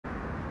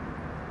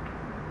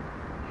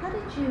How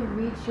did you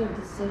reach your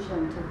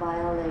decision to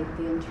violate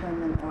the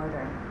internment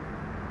order?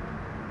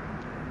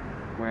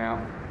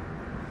 Well,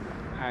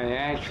 I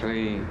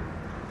actually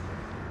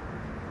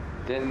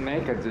didn't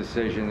make a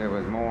decision. It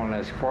was more or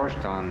less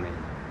forced on me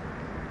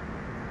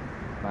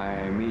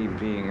by me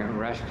being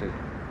arrested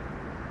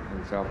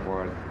and so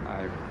forth.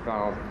 I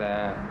felt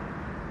that,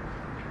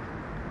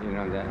 you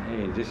know, that,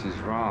 hey, this is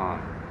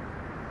wrong,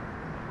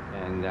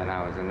 and that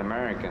I was an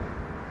American,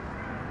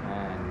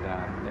 and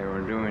they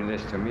were doing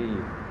this to me.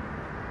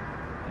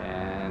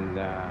 And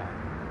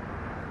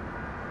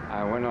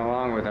I went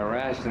along with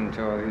arrest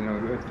until, you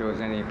know, if there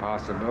was any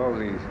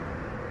possibilities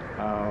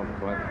of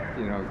what,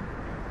 you know,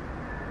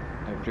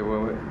 if there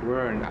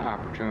were an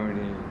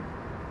opportunity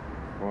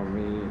for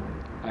me.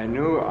 I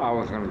knew I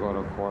was going to go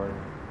to court,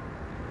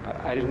 but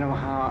I didn't know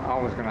how I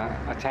was going to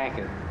attack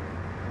it,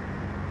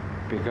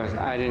 because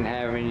I didn't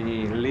have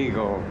any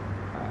legal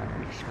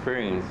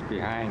experience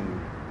behind me.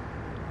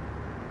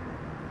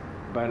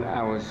 But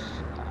I was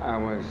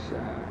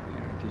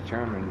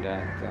determined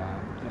that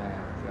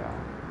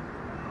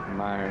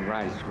my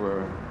rights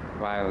were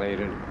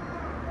violated.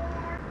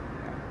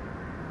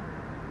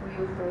 Were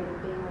you afraid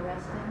of being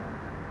arrested?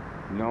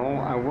 No,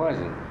 I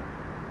wasn't,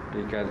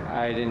 because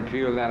I didn't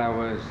feel that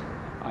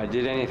I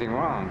did anything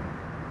wrong.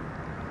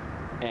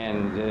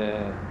 And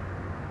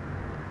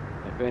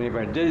if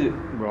anybody did it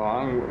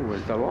wrong, it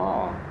was the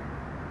law,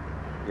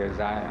 because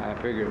I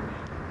figured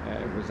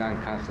it was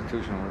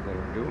unconstitutional what they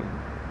were doing.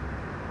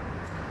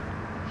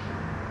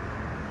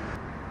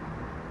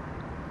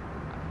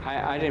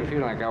 I didn't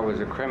feel like I was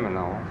a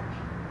criminal,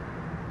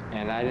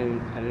 and I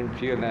didn't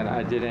feel that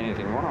I did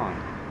anything wrong.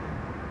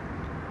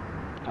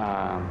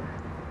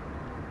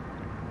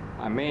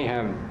 I may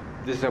have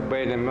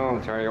disobeyed the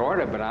military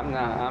order, but I'm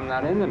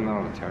not in the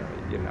military.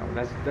 You know,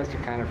 that's the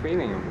kind of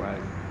feeling it was.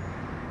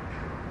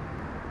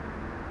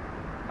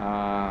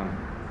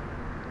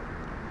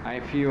 I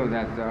feel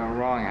that the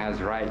wrong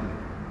has right,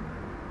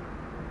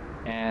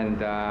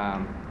 and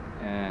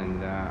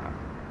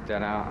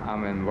that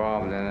I'm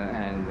involved in it,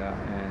 and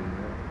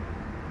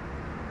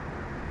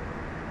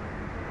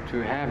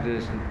to have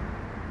this,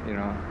 you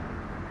know,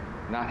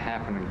 not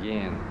happen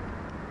again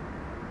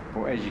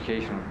for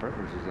educational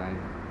purposes, I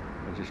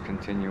just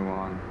continue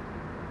on,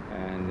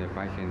 and if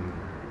I can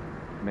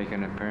make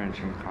an appearance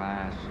in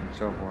class and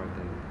so forth,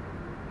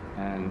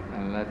 and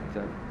let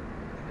the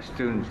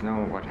students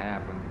know what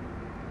happened,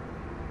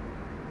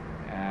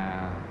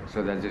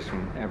 so that this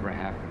won't ever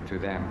happen to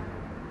them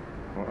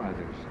or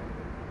others.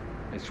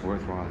 It's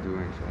worthwhile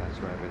doing, so that's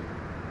what I've been